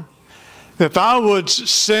 Father, that thou wouldst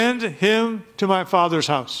send him to my father's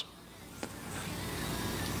house.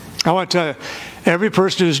 I want to tell you, every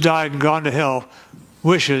person who's died and gone to hell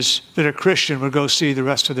wishes that a Christian would go see the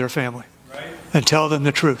rest of their family, right, and tell them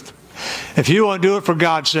the truth. If you want to do it for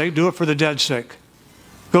God's sake, do it for the dead's sake.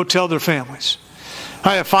 Go tell their families.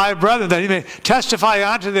 I have 5 brethren, that he may testify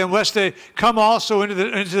unto them, lest they come also into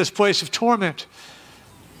this place of torment.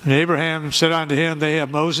 And Abraham said unto him, they have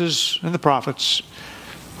Moses and the prophets.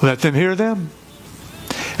 Let them hear them.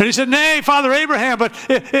 And he said, Nay, Father Abraham, but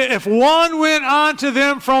if one went unto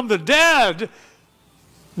them from the dead,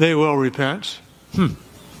 they will repent.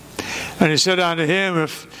 And he said unto him,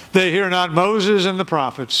 if they hear not Moses and the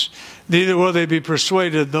prophets, neither will they be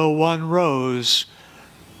persuaded, though one rose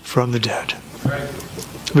from the dead. Right.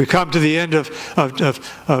 We come to the end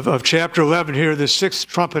of chapter 11 here, the 6th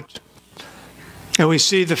trumpet, and we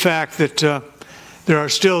see the fact that there are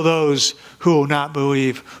still those who will not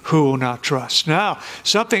believe, who will not trust. Now,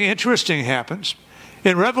 something interesting happens.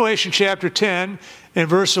 In Revelation chapter 10, in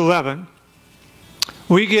verse 11,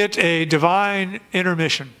 we get a divine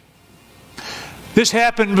intermission. This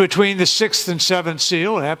happened between the 6th and 7th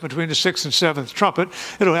seal. It happened between the 6th and 7th trumpet.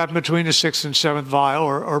 It'll happen between the 6th and 7th vial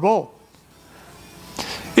or bowl.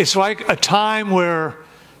 It's like a time where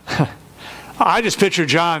I just picture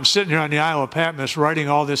John sitting here on the Isle of Patmos writing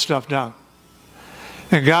all this stuff down.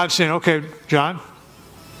 And God's saying, okay, John,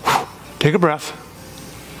 take a breath.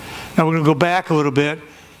 Now we're going to go back a little bit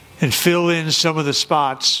and fill in some of the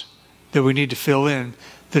spots that we need to fill in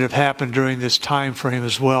that have happened during this time frame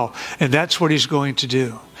as well. And that's what he's going to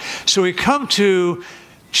do. So we come to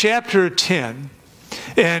chapter 10,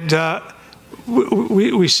 and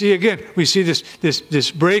we see again, we see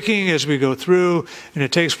this breaking as we go through, and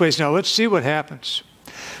it takes place. Now let's see what happens.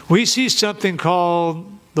 We see something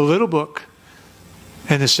called the little book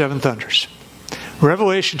and the 7 thunders.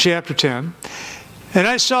 Revelation chapter 10. And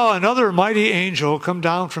I saw another mighty angel come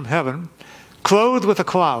down from heaven, clothed with a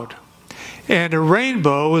cloud. And a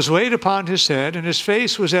rainbow was laid upon his head, and his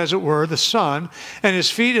face was as it were the sun, and his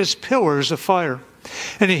feet as pillars of fire.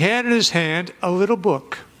 And he had in his hand a little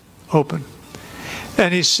book open.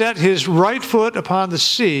 And he set his right foot upon the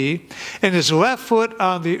sea, and his left foot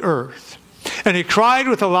on the earth. And he cried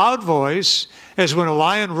with a loud voice, as when a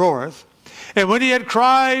lion roareth. And when he had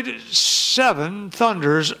cried, 7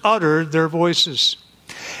 thunders uttered their voices.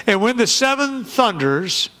 And when the 7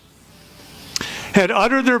 thunders had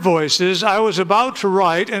uttered their voices, I was about to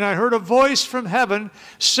write, and I heard a voice from heaven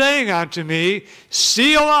saying unto me,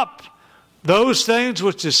 seal up those things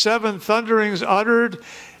which the 7 thunderings uttered,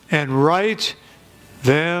 and write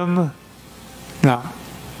them now.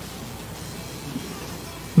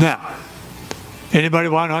 Now, anybody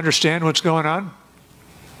want to understand what's going on?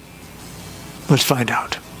 Let's find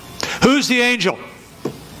out. Who's the angel?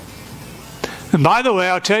 And by the way,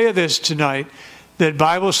 I'll tell you this tonight, that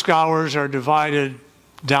Bible scholars are divided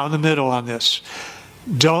down the middle on this.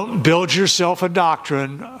 Don't build yourself a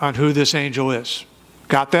doctrine on who this angel is.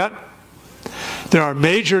 Got that? There are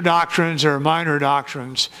major doctrines, there are minor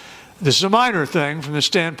doctrines. This is a minor thing from the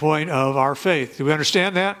standpoint of our faith. Do we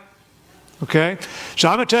understand that? Okay? So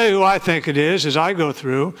I'm going to tell you who I think it is as I go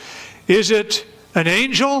through. Is it an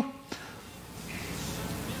angel?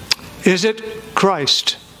 Is it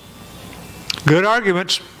Christ? Good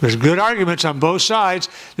arguments. There's good arguments on both sides.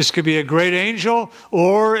 This could be a great angel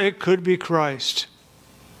or it could be Christ.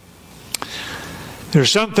 There are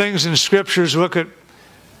some things in Scriptures look at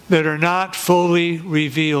that are not fully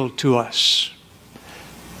revealed to us.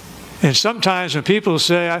 And sometimes when people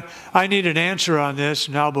say, I need an answer on this,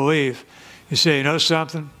 and I'll believe, you say, you know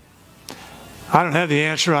something? I don't have the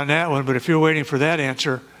answer on that one, but if you're waiting for that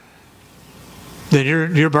answer, then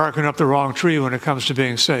you're barking up the wrong tree when it comes to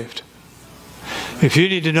being saved. If you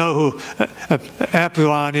need to know who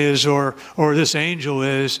Apollyon is or this angel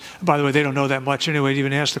is, by the way, they don't know that much anyway to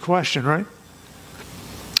even ask the question, right?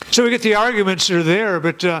 So we get the arguments that are there,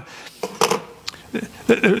 but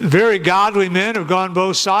very godly men have gone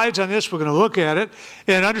both sides on this. We're going to look at it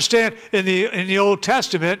and understand in the Old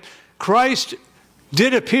Testament, Christ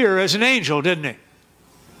did appear as an angel, didn't he?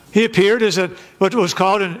 He appeared as what was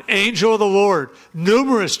called an angel of the Lord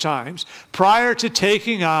numerous times prior to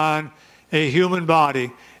taking on a human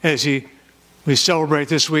body, as we celebrate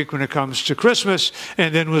this week when it comes to Christmas,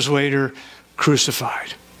 and then was later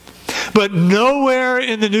crucified. But nowhere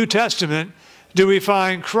in the New Testament do we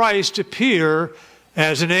find Christ appear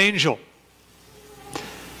as an angel.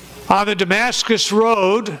 On the Damascus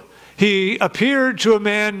Road, he appeared to a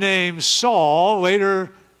man named Saul,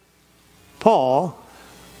 later Paul.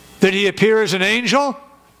 Did he appear as an angel?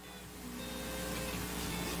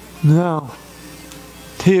 No.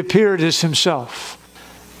 He appeared as himself,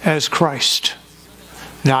 as Christ,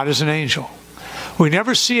 not as an angel. We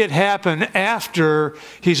never see it happen after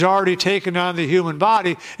he's already taken on the human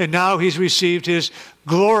body and now he's received his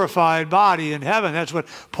glorified body in heaven. That's what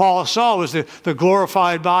Paul saw, was the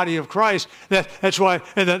glorified body of Christ. That's why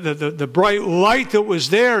and the bright light that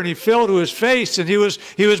was there, and he fell to his face, and he was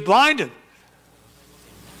blinded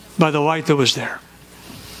by the light that was there.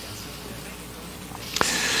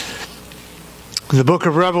 In the book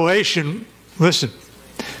of Revelation, listen,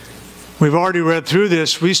 we've already read through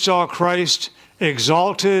this. We saw Christ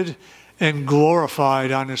exalted and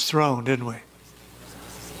glorified on his throne, didn't we?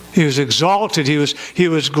 He was exalted. He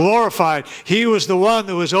was glorified. He was the one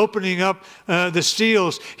that was opening up the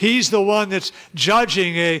seals. He's the one that's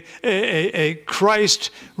judging a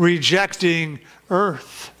Christ-rejecting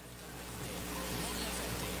earth.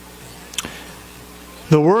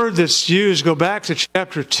 The word that's used, go back to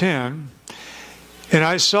chapter 10, and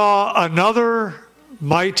I saw another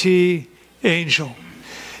mighty angel.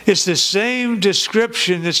 It's the same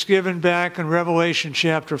description that's given back in Revelation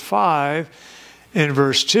chapter 5 and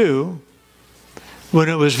verse 2, when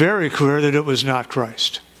it was very clear that it was not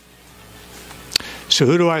Christ. So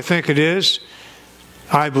who do I think it is?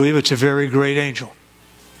 I believe it's a very great angel.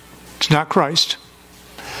 It's not Christ.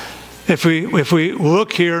 If we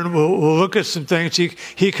look here, and we'll look at some things,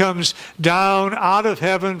 he comes down out of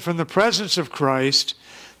heaven from the presence of Christ,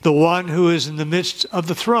 the one who is in the midst of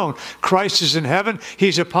the throne. Christ is in heaven.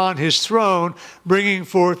 He's upon his throne, bringing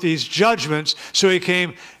forth these judgments. So he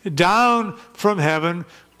came down from heaven,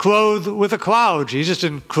 clothed with a cloud. Jesus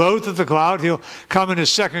didn't clothe with a cloud. He'll come in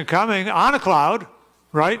his second coming on a cloud,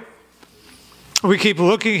 right? We keep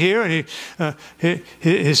looking here, and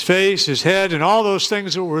his face, his head, and all those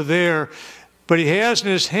things that were there. But he has in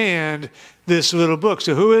his hand this little book.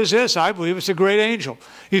 So who is this? I believe it's a great angel.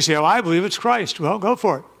 You say, oh, I believe it's Christ. Well, go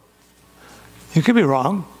for it. You could be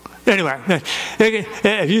wrong. Anyway,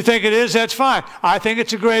 if you think it is, that's fine. I think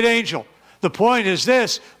it's a great angel. The point is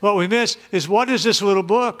this. What we miss is, what is this little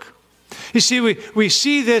book? You see, we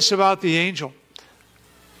see this about the angel.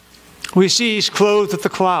 We see he's clothed with the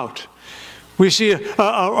cloud. We see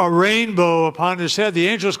a rainbow upon his head. The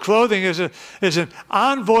angel's clothing is an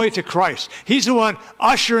envoy to Christ. He's the one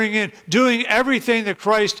ushering in, doing everything that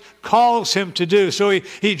Christ calls him to do. So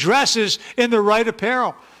he dresses in the right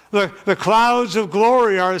apparel. The clouds of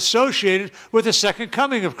glory are associated with the second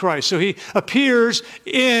coming of Christ. So he appears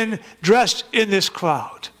dressed in this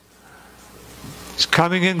cloud. He's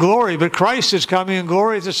coming in glory, but Christ is coming in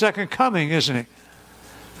glory at the second coming, isn't he?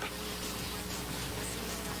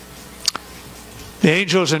 The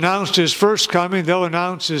angels announced his first coming. They'll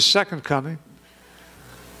announce his second coming.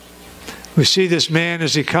 We see this man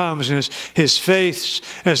as he comes, and his face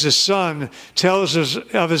as the Son tells us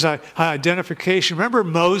of his identification. Remember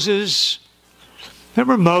Moses?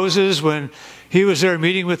 Remember Moses when he was there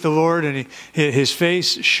meeting with the Lord, and his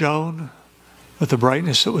face shone with the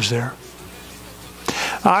brightness that was there?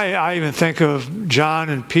 I even think of John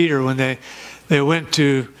and Peter when they went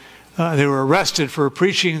to, they were arrested for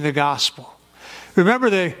preaching the gospel. Remember,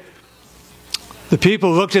 the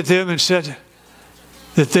people looked at them and said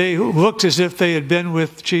that they looked as if they had been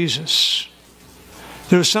with Jesus.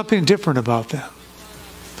 There was something different about them.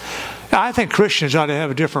 I think Christians ought to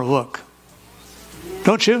have a different look.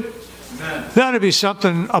 Don't you? Amen. There ought to be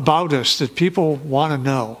something about us that people want to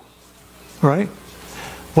know. Right?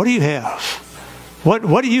 What do you have? What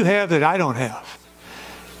do you have that I don't have?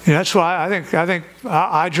 And that's why I think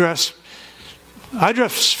I dress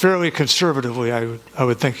fairly conservatively, I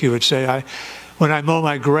would think you would say. When I mow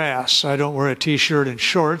my grass, I don't wear a t-shirt and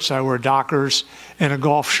shorts. I wear Dockers and a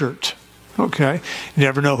golf shirt. Okay? You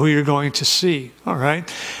never know who you're going to see. All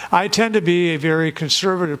right? I tend to be a very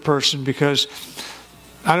conservative person because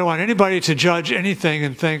I don't want anybody to judge anything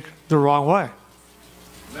and think the wrong way.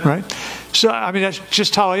 Right? So, I mean, that's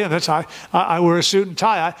just how I am. That's how I wear a suit and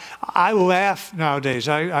tie. I laugh nowadays.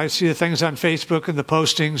 I see the things on Facebook and the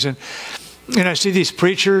postings, and I see these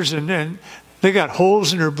preachers, and they got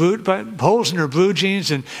holes in their blue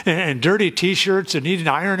jeans and dirty T-shirts and needing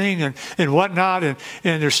ironing and whatnot, and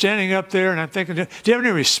they're standing up there, and I'm thinking, do you have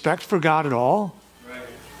any respect for God at all?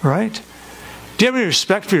 Right? Do you have any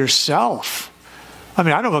respect for yourself? I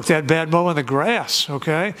mean, I don't look that bad mowing the grass,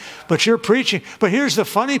 okay? But you're preaching. But here's the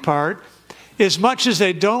funny part. As much as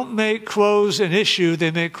they don't make clothes an issue,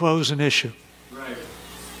 they make clothes an issue. Right.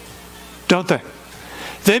 Don't they?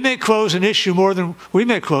 They make clothes an issue more than we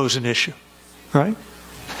make clothes an issue. Right?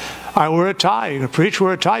 I wear a tie. You can preach,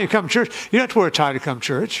 wear a tie. You come to church. You don't have to wear a tie to come to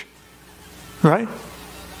church. Right?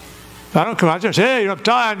 I don't come out there and say, hey, you don't have a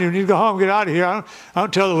tie on. You need to go home, get out of here. I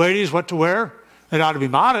don't tell the ladies what to wear. It ought to be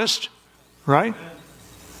modest. Right?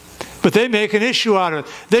 But they make an issue out of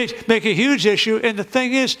it. They make a huge issue, and the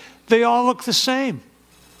thing is, they all look the same.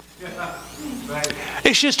 Yeah, right.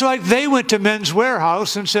 It's just like they went to Men's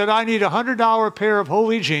Warehouse and said, I need a $100 pair of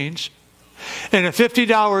Holy jeans and a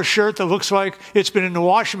 $50 shirt that looks like it's been in the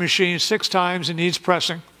washing machine 6 times and needs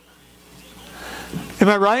pressing. Am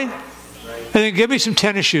I right? Right. And then give me some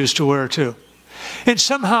tennis shoes to wear too. And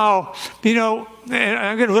somehow, you know, and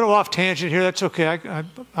I'm getting a little off tangent here. That's okay.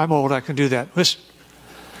 I'm old. I can do that. Listen.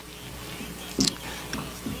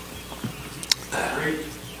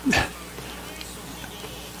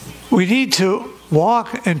 We need to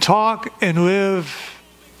walk and talk and live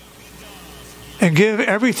and give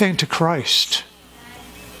everything to Christ.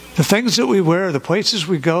 The things that we wear, the places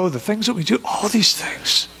we go, the things that we do, all these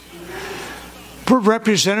things. We're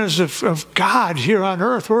representatives of God here on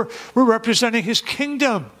earth. We're representing His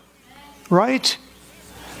kingdom, right?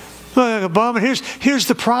 But here's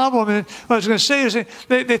the problem. And what I was going to say is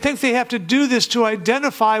they think they have to do this to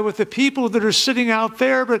identify with the people that are sitting out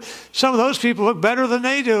there, but some of those people look better than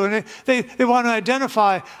they do, and they want to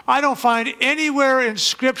identify. I don't find anywhere in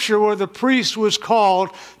Scripture where the priest was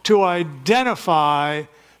called to identify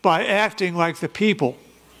by acting like the people.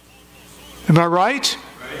 Am I right?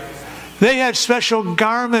 They had special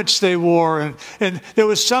garments they wore, and there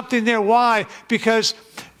was something there. Why? Because,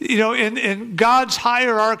 you know, in God's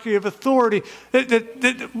hierarchy of authority,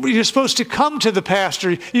 that you're supposed to come to the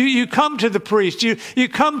pastor, you come to the priest, you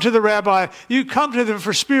come to the rabbi, you come to them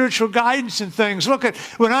for spiritual guidance and things. Look at,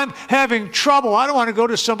 when I'm having trouble, I don't want to go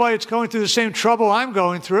to somebody that's going through the same trouble I'm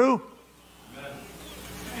going through.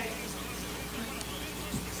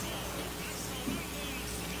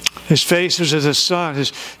 His face is as the sun.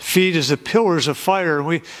 His feet as the pillars of fire.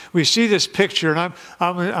 And we see this picture, and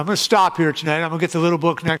I'm going to stop here tonight. I'm going to get the little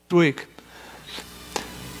book next week.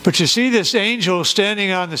 But you see this angel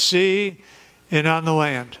standing on the sea and on the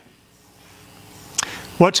land.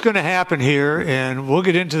 What's going to happen here, and we'll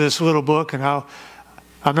get into this little book, and I'm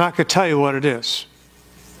not going to tell you what it is.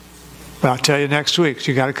 But I'll tell you next week.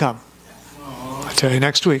 So you got to come. I'll tell you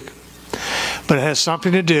next week. But it has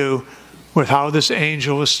something to do with how this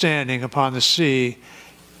angel is standing upon the sea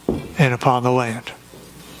and upon the land.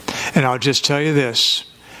 And I'll just tell you this,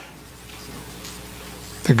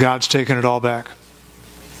 that God's taking it all back.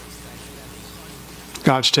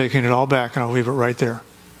 God's taking it all back, and I'll leave it right there.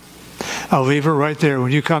 I'll leave it right there.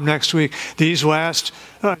 When you come next week, these last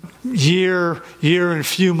year and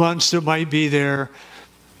few months that might be there,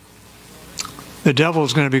 the devil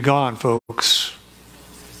is going to be gone, folks.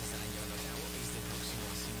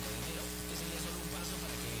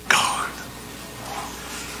 Gone.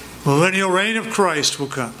 Millennial reign of Christ will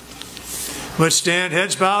come. Let's stand,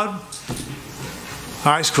 heads bowed,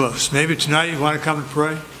 eyes closed. Maybe tonight you want to come and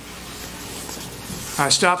pray. I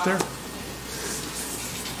stop there.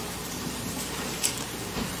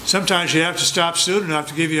 Sometimes you have to stop soon enough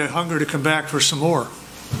to give you a hunger to come back for some more,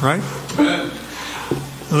 right? Amen.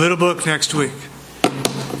 A little book next week.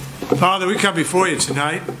 Father, we come before you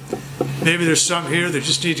tonight. Maybe there's some here that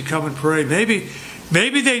just need to come and pray. Maybe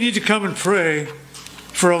they need to come and pray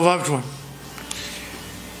for a loved one.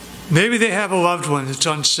 Maybe they have a loved one that's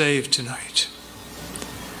unsaved tonight.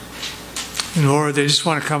 And Lord, they just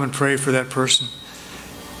want to come and pray for that person.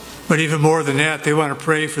 But even more than that, they want to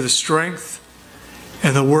pray for the strength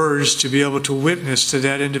and the words to be able to witness to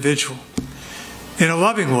that individual in a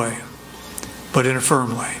loving way, but in a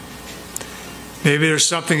firm way. Maybe there's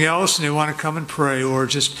something else and they want to come and pray, or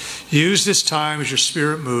just use this time as your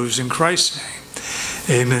Spirit moves. In Christ's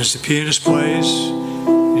name, amen. As the pianist plays,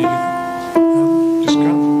 just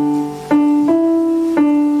come.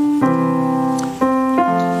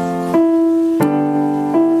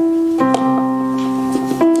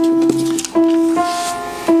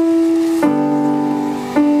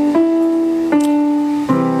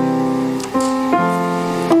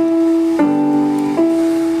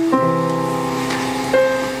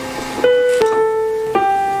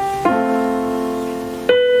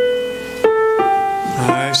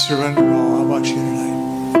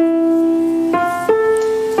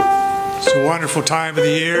 Time of the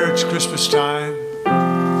year, it's Christmas time.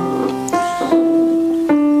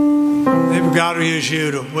 Maybe God will use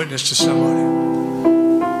you to witness to somebody.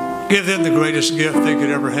 Give them the greatest gift they could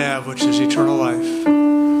ever have, which is eternal life.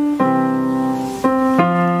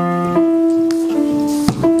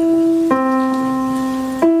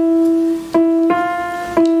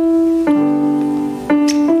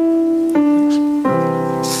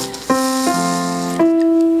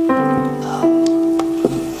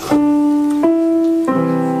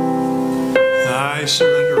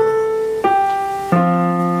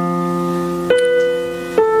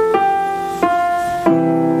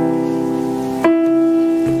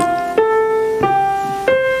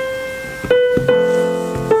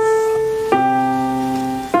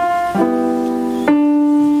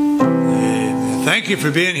 For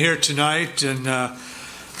being here tonight, and I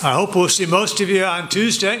hope we'll see most of you on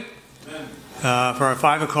Tuesday for our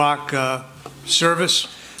 5 o'clock service.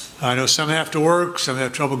 I know some have to work, some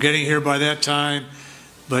have trouble getting here by that time,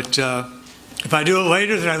 but if I do it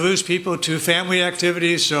later, then I lose people to family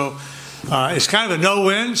activities, so it's kind of a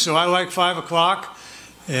no-win, so I like 5 o'clock,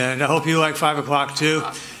 and I hope you like 5 o'clock too,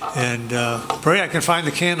 and pray I can find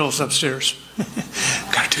the candles upstairs.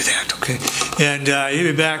 Got to do that, okay? And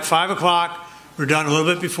you'll be back 5 o'clock. We're done a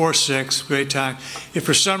little bit before 6. Great time. If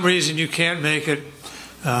for some reason you can't make it,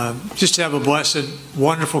 just have a blessed,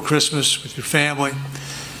 wonderful Christmas with your family,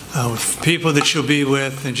 with people that you'll be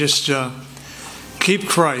with, and just keep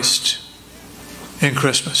Christ in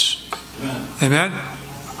Christmas. Amen?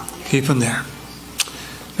 Keep him there.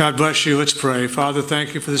 God bless you. Let's pray. Father,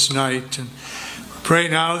 thank you for this night. And pray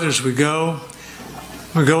now that as we go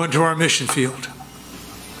into our mission field.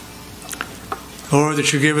 Lord,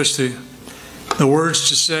 that you give us the words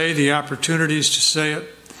to say, the opportunities to say it.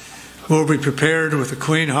 We'll be prepared with a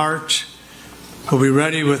clean heart. We'll be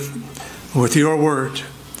ready with your word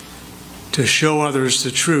to show others the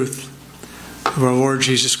truth of our Lord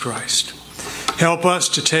Jesus Christ. Help us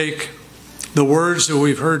to take the words that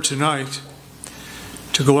we've heard tonight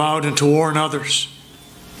to go out and to warn others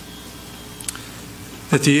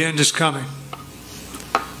that the end is coming.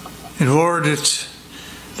 And Lord, it's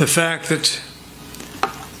the fact that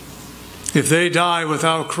if they die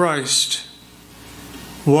without Christ,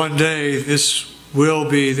 one day this will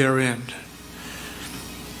be their end.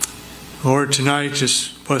 Lord, tonight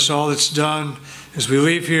just bless all that's done as we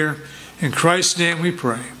leave here. In Christ's name we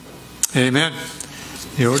pray. Amen.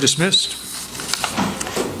 You're dismissed.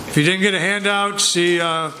 If you didn't get a handout, see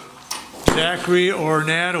Zachary or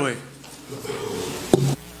Natalie.